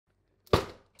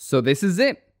So this is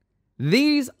it.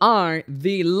 These are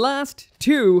the last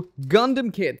 2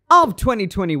 Gundam kits of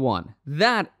 2021.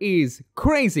 That is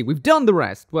crazy. We've done the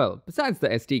rest. Well, besides the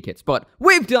SD kits, but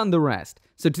we've done the rest.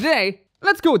 So today,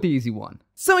 let's go with the easy one.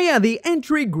 So yeah, the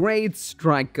entry grade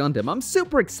Strike Gundam. I'm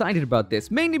super excited about this,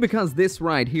 mainly because this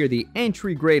right here, the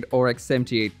entry grade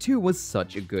RX-78-2 was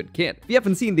such a good kit. If you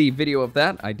haven't seen the video of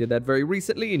that, I did that very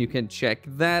recently and you can check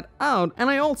that out.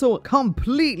 And I also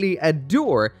completely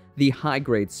adore the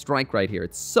high-grade Strike right here.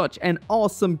 It's such an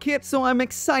awesome kit, so I'm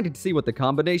excited to see what the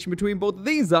combination between both of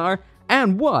these are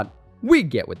and what we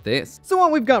get with this. So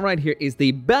what we've got right here is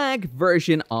the bag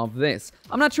version of this.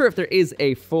 I'm not sure if there is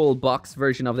a full box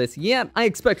version of this yet. I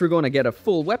expect we're going to get a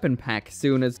full weapon pack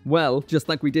soon as well, just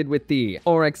like we did with the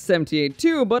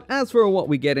RX-78-2, but as for what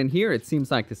we get in here, it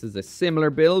seems like this is a similar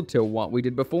build to what we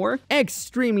did before.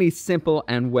 Extremely simple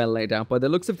and well laid out by the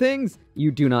looks of things.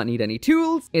 You do not need any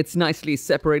tools. It's nicely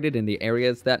separated in the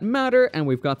areas that matter, and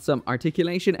we've got some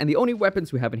articulation, and the only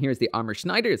weapons we have in here is the armor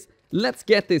Schneiders. Let's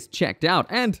get this checked out,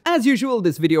 and as usual,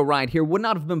 this video right here would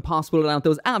not have been possible without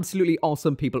those absolutely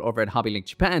awesome people over at HobbyLink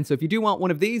Japan, so if you do want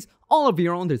one of these, all of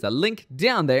your own, there's a link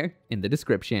down there in the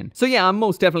description. So yeah, I'm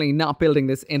most definitely not building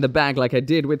this in the bag like I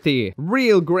did with the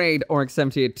real grade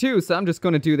RX-78-2, so I'm just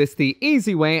going to do this the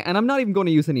easy way, and I'm not even going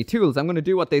to use any tools. I'm going to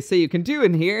do what they say you can do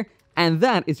in here, and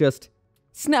that is just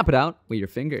snap it out with your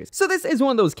fingers. So this is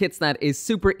one of those kits that is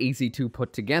super easy to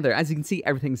put together. As you can see,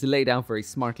 everything's laid out very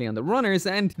smartly on the runners,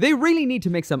 and they really need to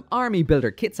make some army builder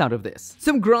kits out of this.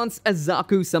 Some grunts, a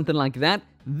Zaku, something like that.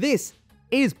 This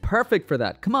is perfect for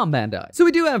that. Come on, Bandai. So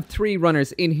we do have 3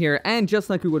 runners in here, and just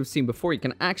like we would have seen before, you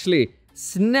can actually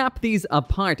snap these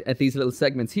apart at these little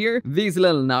segments here, these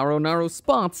little narrow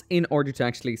spots, in order to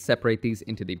actually separate these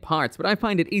into the parts. But I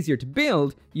find it easier to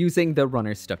build using the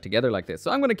runners stuck together like this, so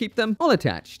I'm going to keep them all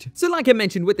attached. So like I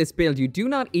mentioned, with this build, you do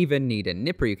not even need a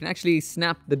nipper. You can actually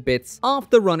snap the bits off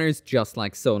the runners just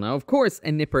like so. Now, of course,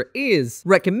 a nipper is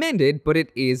recommended, but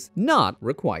it is not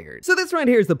required. So this right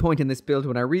here is the point in this build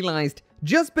when I realized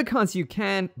just because you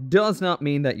can does not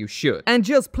mean that you should. And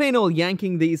just plain old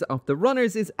yanking these off the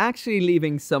runners is actually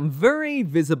leaving some very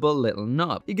visible little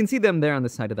knob. You can see them there on the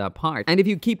side of that part. And if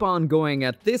you keep on going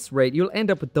at this rate, you'll end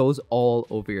up with those all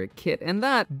over your kit. And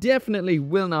that definitely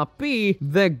will not be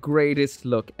the greatest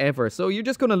look ever. So you're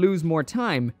just going to lose more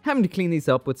time having to clean these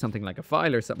up with something like a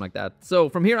file or something like that. So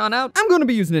from here on out, I'm going to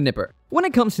be using a nipper. When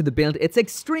it comes to the build, it's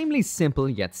extremely simple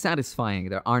yet satisfying.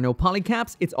 There are no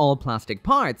polycaps, it's all plastic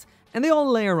parts, and they all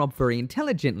layer up very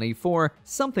intelligently for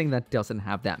something that doesn't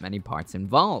have that many parts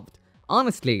involved.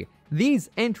 Honestly, these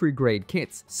entry-grade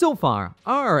kits so far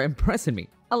are impressing me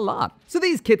a lot. So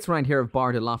these kits right here have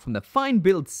borrowed a lot from the Fine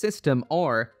Build system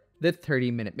or the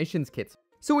 30-minute missions kits.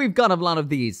 So we've got a lot of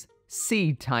these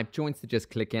C-type joints that just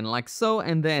click in like so,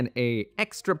 and then a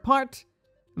extra part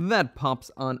that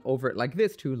pops on over it like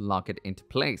this to lock it into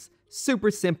place.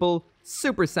 Super simple,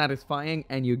 super satisfying,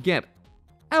 and you get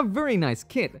a very nice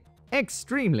kit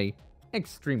extremely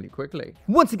quickly.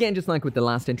 Once again, just like with the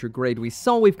last entry grade we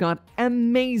saw, we've got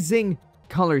amazing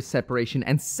color separation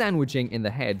and sandwiching in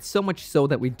the head, so much so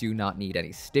that we do not need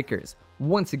any stickers.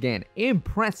 Once again,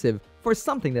 impressive for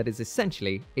something that is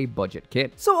essentially a budget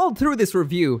kit. So all through this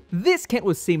review, this kit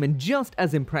was seeming just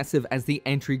as impressive as the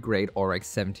entry grade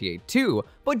RX-78-2,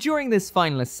 but during this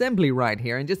final assembly right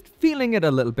here and just feeling it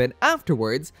a little bit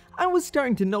afterwards, I was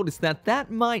starting to notice that that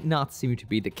might not seem to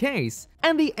be the case,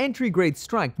 and the entry grade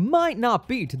Strike might not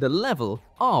be to the level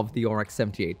of the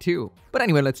RX-78-2. But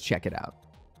anyway, let's check it out.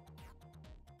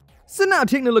 So now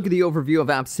taking a look at the overview of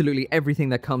absolutely everything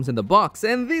that comes in the box,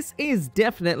 and this is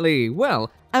definitely, well,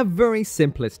 a very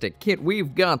simplistic kit.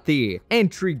 We've got the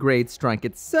entry grade Strike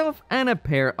itself and a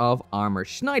pair of armor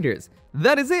Schneiders.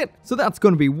 That is it. So that's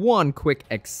going to be one quick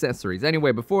accessories.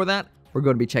 Anyway, before that, we're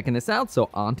going to be checking this out, so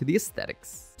on to the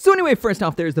aesthetics. So anyway, first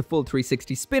off, there's the full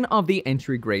 360 spin of the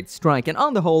entry grade Strike, and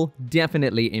on the whole,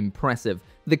 definitely impressive.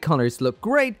 The colors look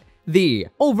great. The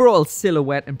overall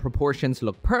silhouette and proportions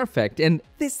look perfect, and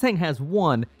this thing has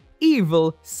one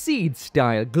evil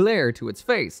seed-style glare to its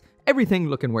face. Everything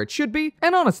looking where it should be,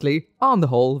 and honestly, on the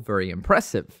whole, very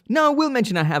impressive. Now, I will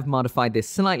mention I have modified this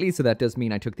slightly, so that does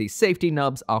mean I took these safety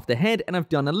nubs off the head and I've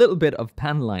done a little bit of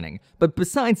panel lining. But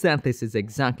besides that, this is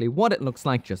exactly what it looks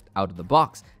like just out of the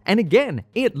box. And again,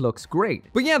 it looks great.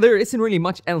 But yeah, there isn't really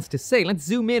much else to say. Let's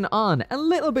zoom in on a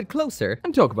little bit closer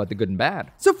and talk about the good and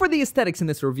bad. So for the aesthetics in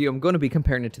this review, I'm going to be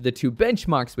comparing it to the 2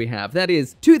 benchmarks we have. That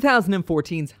is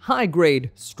 2014's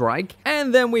high-grade Strike,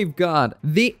 and then we've got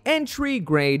the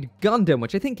entry-grade Gundam,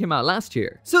 which I think came out last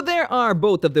year. So there here are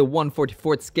both of the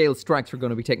 1/44th scale strikes we're going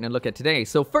to be taking a look at today.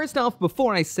 So first off,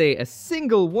 before I say a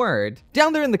single word,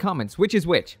 down there in the comments, which is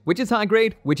which? Which is high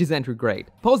grade? Which is entry grade?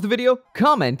 Pause the video,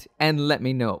 comment, and let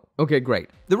me know. Okay, great.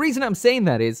 The reason I'm saying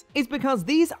that is because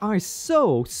these are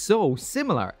so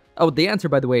similar. Oh, the answer,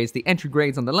 by the way, is the entry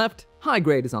grade's on the left, high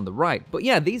grade is on the right. But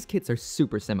yeah, these kits are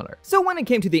super similar. So when it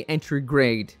came to the entry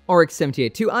grade RX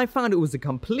 78-2, I found it was a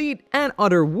complete and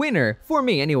utter winner, for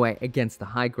me anyway, against the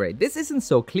high grade. This isn't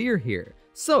so clear here.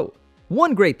 So,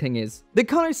 one great thing is, the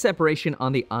color separation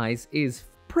on the eyes is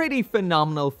pretty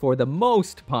phenomenal for the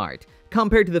most part,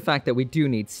 compared to the fact that we do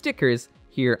need stickers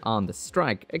here on the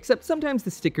strike. Except sometimes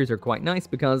the stickers are quite nice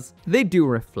because they do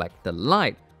reflect the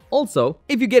light. Also,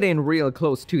 if you get in real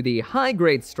close to the high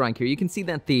grade strike here, you can see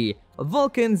that the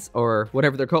Vulcans, or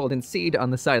whatever they're called in seed on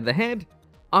the side of the head,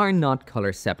 are not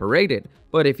color separated.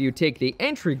 But if you take the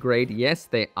entry grade, yes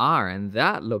they are, and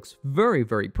that looks very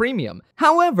premium.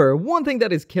 However, one thing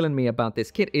that is killing me about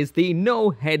this kit is the no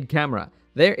head camera.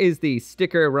 There is the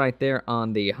sticker right there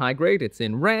on the high grade, it's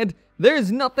in red. There's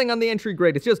nothing on the entry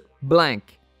grade, it's just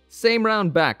blank. Same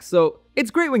round back, so it's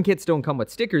great when kits don't come with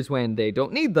stickers when they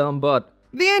don't need them, but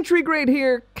the entry grade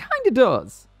here kinda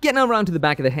does. Getting around to the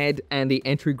back of the head, and the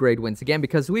entry grade wins again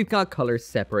because we've got color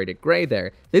separated gray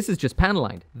there. This is just panel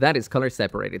lined, that is color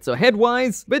separated. So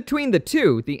head-wise, between the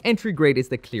two, the entry grade is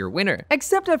the clear winner.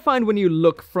 Except I find when you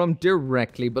look from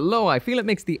directly below, I feel it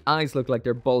makes the eyes look like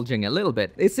they're bulging a little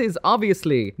bit. This is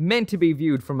obviously meant to be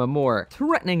viewed from a more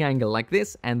threatening angle like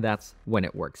this, and that's when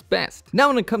it works best. Now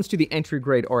when it comes to the entry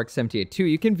grade RX 78-2,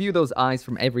 you can view those eyes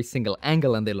from every single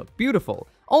angle and they look beautiful.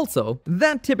 Also,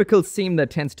 that typical seam that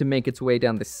tends to make its way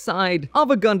down the side of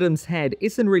a Gundam's head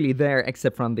isn't really there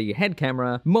except from the head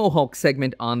camera mohawk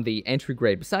segment on the entry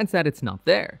grade. Besides that, it's not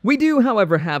there. We do,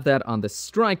 however, have that on the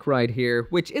strike right here,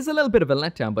 which is a little bit of a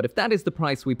letdown, but if that is the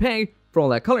price we pay for all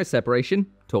that color separation,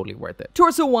 totally worth it.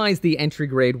 Torso-wise, the entry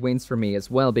grade wins for me as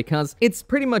well because it's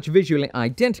pretty much visually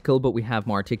identical, but we have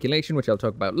more articulation, which I'll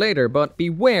talk about later, but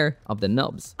beware of the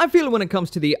nubs. I feel when it comes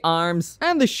to the arms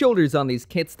and the shoulders on these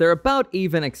kits, they're about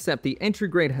even, except the entry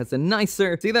grade has a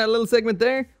nicer, see that little segment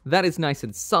there? That is nice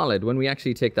and solid. When we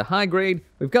actually take the high grade,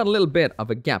 we've got a little bit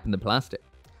of a gap in the plastic.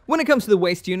 When it comes to the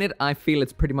waist unit, I feel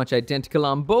it's pretty much identical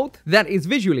on both. That is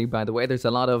visually, by the way. There's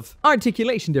a lot of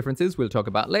articulation differences we'll talk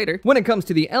about later. When it comes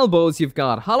to the elbows, you've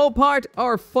got hollow part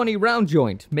or funny round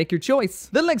joint. Make your choice.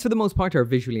 The legs for the most part are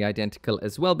visually identical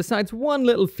as well, besides one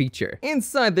little feature.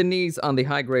 Inside the knees on the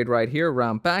high grade right here,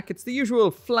 around back, it's the usual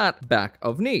flat back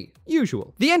of knee.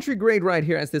 Usual. The entry grade right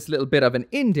here has this little bit of an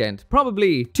indent,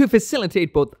 probably to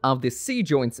facilitate both of the C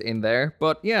joints in there,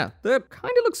 but yeah, that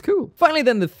kind of looks cool. Finally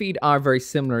then, the feet are very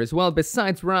similar as well.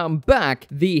 Besides round back,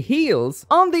 the heels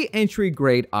on the entry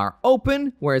grade are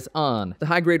open, whereas on the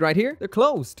high grade right here, they're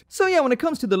closed. So yeah, when it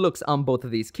comes to the looks on both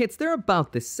of these kits, they're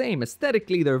about the same.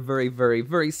 Aesthetically, they're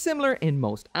very similar in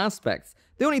most aspects.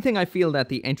 The only thing I feel that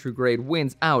the entry grade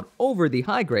wins out over the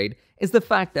high grade is the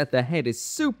fact that the head is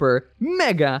super,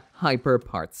 mega, hyper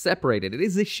part separated. It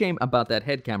is a shame about that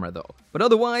head camera though. But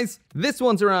otherwise, this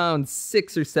one's around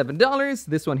 $6 or $7.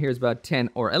 This one here is about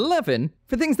 10 or 11.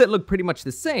 For things that look pretty much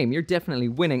the same, you're definitely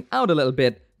winning out a little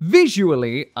bit.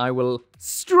 Visually, I will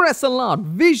stress a lot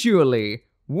visually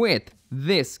with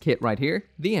this kit right here,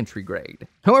 the entry grade.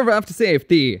 However, I have to say, if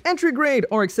the entry grade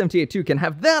RX 78-2 can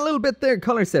have that little bit there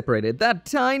color separated, that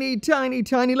tiny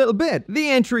little bit, the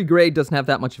entry grade doesn't have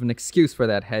that much of an excuse for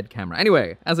that head camera.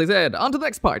 Anyway, as I said, on to the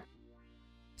next part.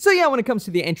 So yeah, when it comes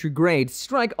to the entry grade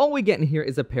strike, all we get in here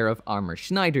is a pair of armor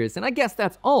Schneiders, and I guess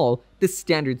that's all the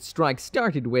standard strike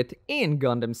started with in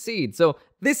Gundam Seed. So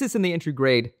this isn't the entry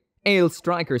grade Ale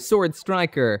Striker, Sword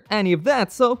Striker, any of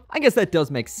that, so I guess that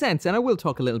does make sense, and I will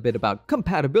talk a little bit about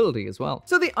compatibility as well.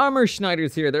 So the armor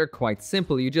Schneiders here, they're quite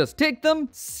simple. You just take them,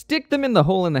 stick them in the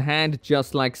hole in the hand,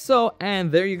 just like so,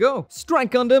 and there you go.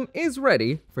 Strike Gundam is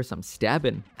ready for some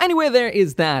stabbing. Anyway, there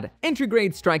is that entry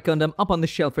grade Strike Gundam up on the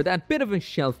shelf for that bit of a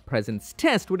shelf presence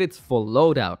test with its full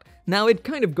loadout. Now, it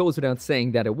kind of goes without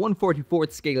saying that a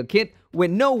 1/44th scale kit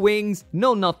with no wings,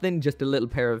 no nothing, just a little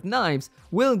pair of knives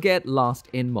will get lost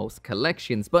in most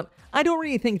collections, but I don't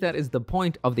really think that is the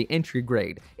point of the entry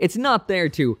grade. It's not there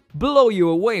to blow you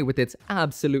away with its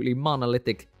absolutely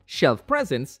monolithic shelf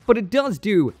presence, but it does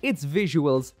do its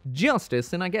visuals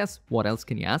justice, and I guess what else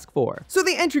can you ask for? So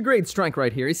the entry grade strike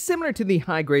right here is similar to the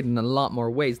high grade in a lot more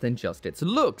ways than just its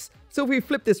looks. So if we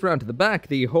flip this round to the back,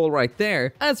 the hole right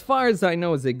there, as far as I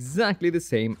know, is exactly the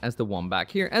same as the one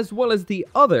back here, as well as the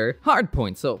other hard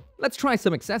point. So let's try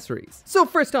some accessories. So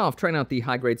first off, trying out the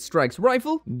high-grade strikes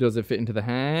rifle. Does it fit into the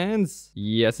hands?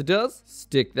 Yes, it does.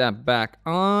 Stick that back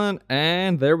on,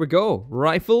 and there we go.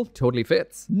 Rifle totally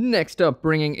fits. Next up,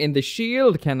 bringing in the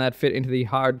shield. Can that fit into the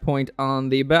hard point on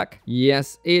the back?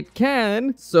 Yes, it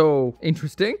can. So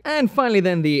interesting. And finally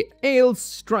then the Ale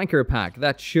Striker pack.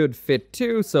 That should fit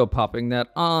too, so popping that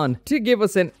on to give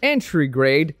us an entry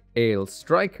grade Ale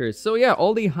Striker. So yeah,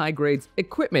 all the high grades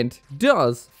equipment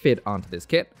does fit onto this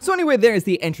kit. So anyway, there's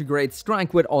the entry grade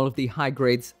strike with all of the high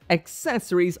grades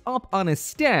accessories up on a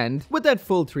stand with that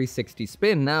full 360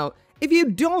 spin. Now, if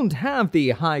you don't have the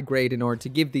high grade in order to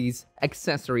give these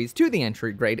accessories to the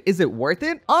entry grade, is it worth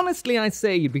it? Honestly, I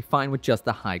say you'd be fine with just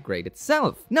the high grade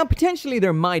itself. Now, potentially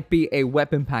there might be a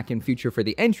weapon pack in future for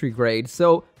the entry grade,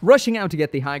 so rushing out to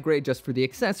get the high grade just for the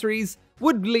accessories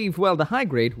would leave, well, the high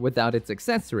grade without its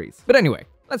accessories. But anyway,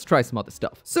 let's try some other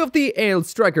stuff. So if the Ale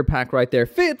Striker pack right there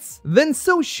fits, then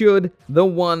so should the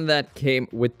one that came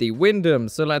with the Gundam.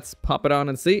 So let's pop it on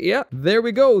and see. Yeah, there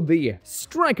we go. The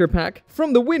Striker pack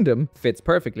from the Gundam fits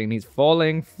perfectly, and he's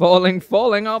falling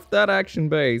off that action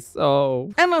base.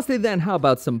 Oh. And lastly then, how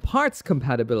about some parts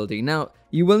compatibility? Now,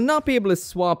 you will not be able to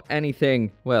swap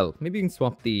anything. Well, maybe you can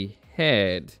swap the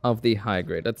head of the high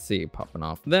grade. Let's see, popping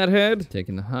off that head,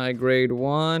 taking the high grade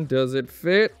one. Does it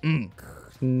fit?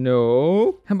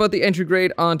 No. How about the entry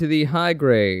grade onto the high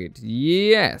grade?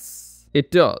 Yes, it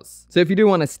does. So if you do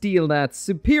want to steal that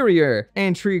superior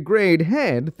entry grade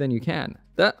head, then you can.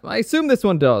 That, I assume this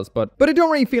one does, but I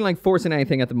don't really feel like forcing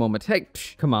anything at the moment. Hey,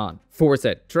 come on, force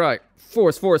it, try.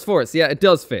 Force. Yeah, it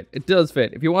does fit. It does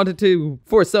fit. If you wanted to,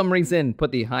 for some reason,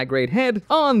 put the high grade head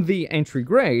on the entry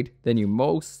grade, then you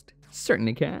most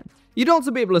certainly can. You'd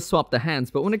also be able to swap the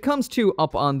hands, but when it comes to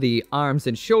up on the arms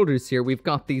and shoulders here, we've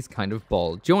got these kind of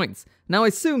ball joints. Now, I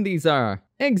assume these are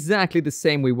exactly the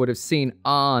same we would have seen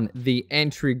on the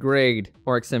entry grade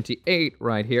RX-78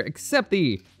 right here, except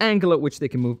the angle at which they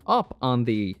can move up on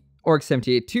the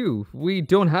RX-78 too. We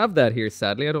don't have that here,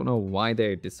 sadly. I don't know why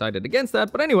they decided against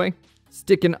that, but anyway,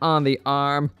 sticking on the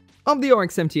arm of the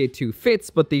RX-78 2 fits,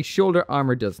 but the shoulder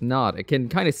armor does not. It can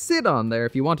kind of sit on there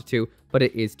if you wanted to, but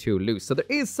it is too loose. So there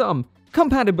is some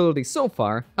compatibility so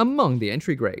far among the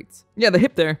entry grades. Yeah, the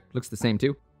hip there looks the same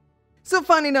too. So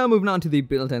finally now moving on to the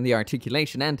build and the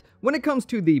articulation, and when it comes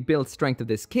to the build strength of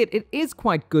this kit, it is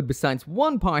quite good besides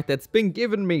one part that's been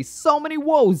giving me so many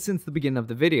woes since the beginning of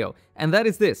the video, and that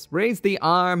is this. Raise the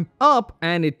arm up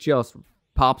and it just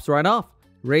pops right off.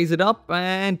 Raise it up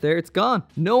and there it's gone.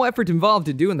 No effort involved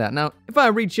in doing that. Now, if I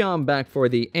reach on back for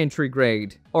the entry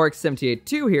grade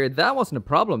RX-78-2 here, that wasn't a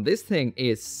problem. This thing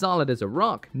is solid as a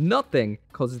rock. Nothing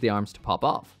causes the arms to pop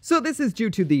off. So this is due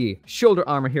to the shoulder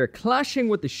armor here clashing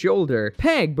with the shoulder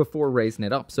peg before raising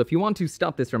it up. So if you want to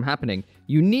stop this from happening,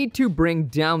 you need to bring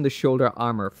down the shoulder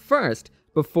armor first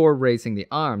before raising the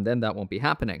arm, then that won't be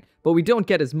happening. But we don't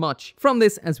get as much from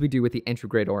this as we do with the entry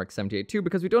grade RX-78-2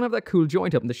 because we don't have that cool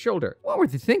joint up in the shoulder. What were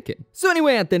they thinking? So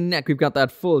anyway, at the neck, we've got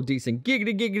that full decent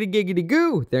giggity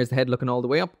goo. There's the head looking all the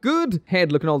way up. Good.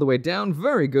 Head looking all the way down.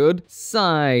 Very good.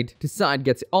 Side to side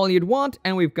gets all you'd want.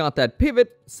 And we've got that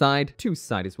pivot side to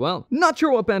side as well. Not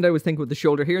sure what Bandai was thinking with the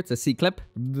shoulder here. It's a C-clip.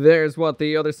 There's what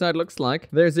the other side looks like.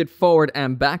 There's it forward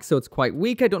and back, so it's quite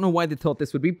weak. I don't know why they thought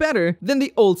this would be better than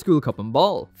the old school cup and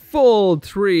ball. Full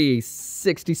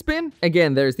 360 spin.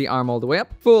 Again, there's the arm all the way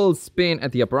up. Full spin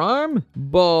at the upper arm.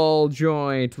 Ball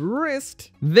joint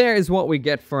wrist. There's what we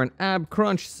get for an ab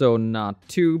crunch, so not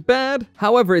too bad.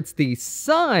 However, it's the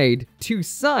side to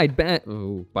side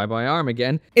bye-bye arm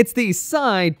again. It's the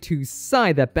side to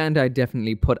side that Bandai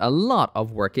definitely put a lot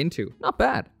of work into. Not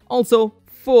bad. Also,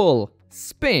 full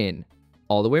spin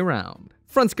all the way around.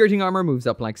 Front skirting armor moves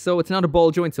up like so. It's not a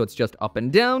ball joint, so it's just up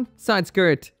and down. Side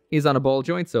skirt is on a ball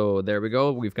joint, so there we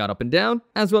go. We've got up and down,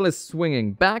 as well as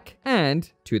swinging back and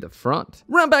to the front.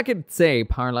 Round back, it's a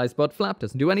paralyzed butt flap,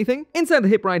 doesn't do anything. Inside the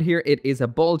hip right here, it is a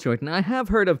ball joint, and I have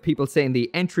heard of people saying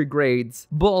the entry grades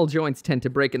ball joints tend to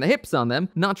break in the hips on them.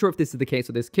 Not sure if this is the case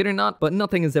with this kit or not, but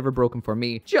nothing has ever broken for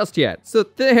me just yet. So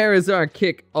there is our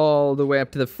kick all the way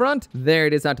up to the front. There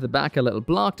it is out to the back, a little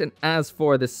blocked, and as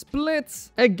for the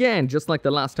splits, again, just like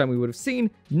the last time we would have seen,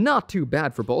 not too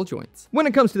bad for ball joints. When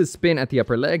it comes to the spin at the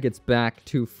upper leg, it's back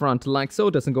to front like so,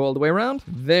 doesn't go all the way around.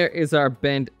 There is our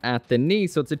bend at the knee,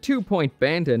 so it's a 2-point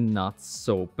bend and not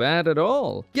so bad at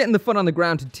all. Getting the foot on the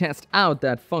ground to test out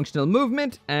that functional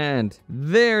movement, and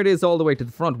there it is all the way to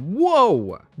the front.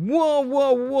 Whoa!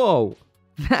 Whoa!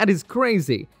 That is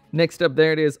crazy. Next up,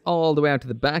 there it is all the way out to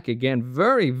the back again.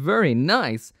 Very, very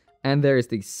nice. And there's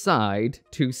the side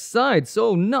to side,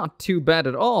 so not too bad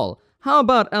at all. How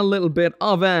about a little bit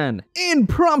of an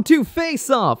impromptu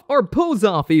face-off, or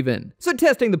pose-off even? So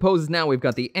testing the poses now, we've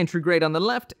got the entry grade on the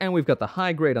left, and we've got the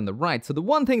high grade on the right. So the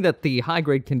one thing that the high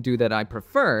grade can do that I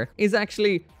prefer is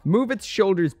actually move its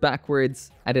shoulders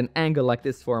backwards at an angle like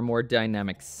this for a more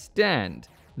dynamic stand.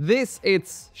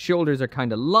 Its shoulders are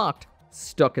kind of locked,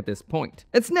 stuck at this point.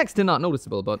 It's next to not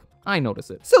noticeable, but I notice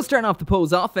it. So starting off the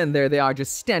pose off, and there they are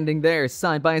just standing there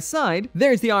side by side.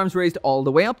 There's the arms raised all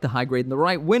the way up, the high grade and the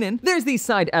right winning. There's the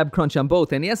side ab crunch on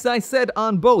both, and yes, I said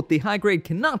on both, the high grade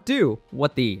cannot do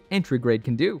what the entry grade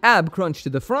can do. Ab crunch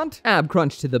to the front, ab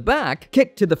crunch to the back,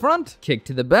 kick to the front, kick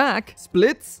to the back,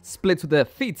 splits with the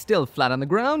feet still flat on the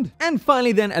ground, and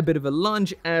finally then a bit of a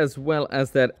lunge as well as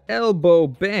that elbow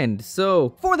bend.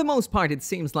 So for the most part, it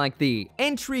seems like the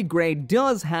entry grade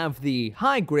does have the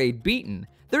high grade beaten.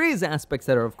 There is aspects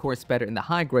that are of course better in the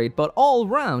high grade, but all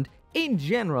round, in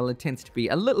general, it tends to be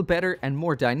a little better and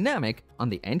more dynamic on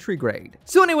the entry grade.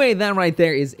 So anyway, that right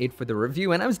there is it for the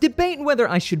review, and I was debating whether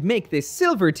I should make this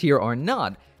silver tier or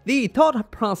not. The thought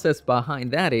process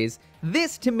behind that is,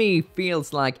 this to me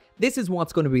feels like this is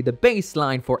what's going to be the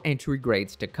baseline for entry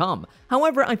grades to come.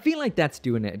 However, I feel like that's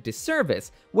doing it a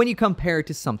disservice when you compare it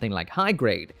to something like high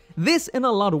grade. This, in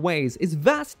a lot of ways, is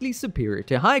vastly superior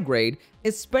to high grade,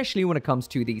 especially when it comes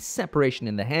to the separation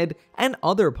in the head and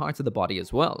other parts of the body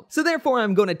as well. So therefore,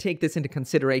 I'm going to take this into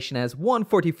consideration as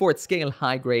 1/44th scale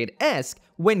high grade-esque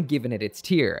when giving it its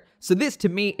tier. So this to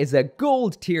me is a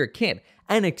gold tier kit,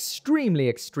 and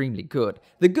extremely good.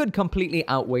 The good completely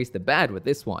outweighs the bad with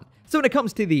this one. So when it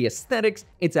comes to the aesthetics,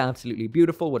 it's absolutely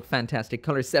beautiful with fantastic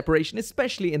color separation,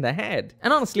 especially in the head.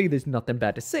 And honestly, there's nothing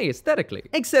bad to say aesthetically.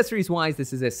 Accessories wise,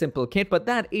 this is a simple kit, but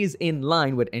that is in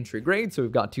line with entry grade, so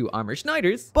we've got 2 armor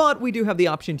Schneiders, but we do have the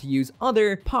option to use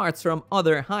other parts from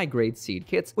other high grade seed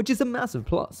kits, which is a massive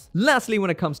plus. Lastly, when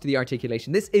it comes to the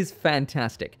articulation, this is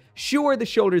fantastic. Sure, the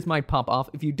shoulders might pop off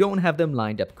if you don't have them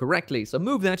lined up correctly, so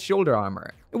move that shoulder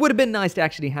armor. It would have been nice to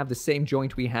actually have the same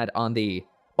joint we had on the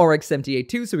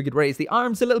RX-78-2 so we could raise the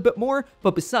arms a little bit more,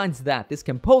 but besides that, this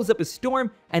can pose up a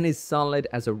storm and is solid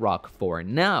as a rock for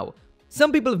now.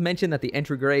 Some people have mentioned that the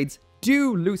entry grades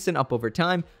do loosen up over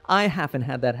time. I haven't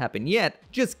had that happen yet,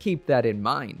 just keep that in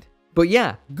mind. But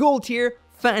yeah, gold tier,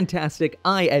 fantastic,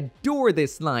 I adore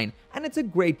this line, and it's a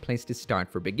great place to start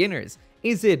for beginners.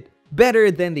 Is it better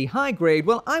than the high grade?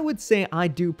 Well, I would say I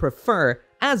do prefer,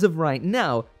 as of right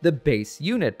now, the base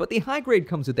unit, but the high grade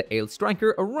comes with the Ale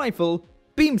Striker, a rifle,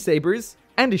 beam sabers,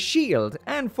 and a shield,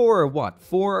 and for what,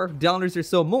 $4 or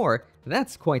so more,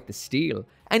 that's quite the steal.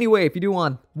 Anyway, if you do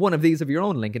want one of these of your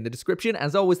own, link in the description.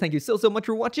 As always, thank you so much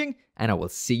for watching, and I will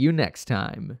see you next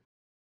time.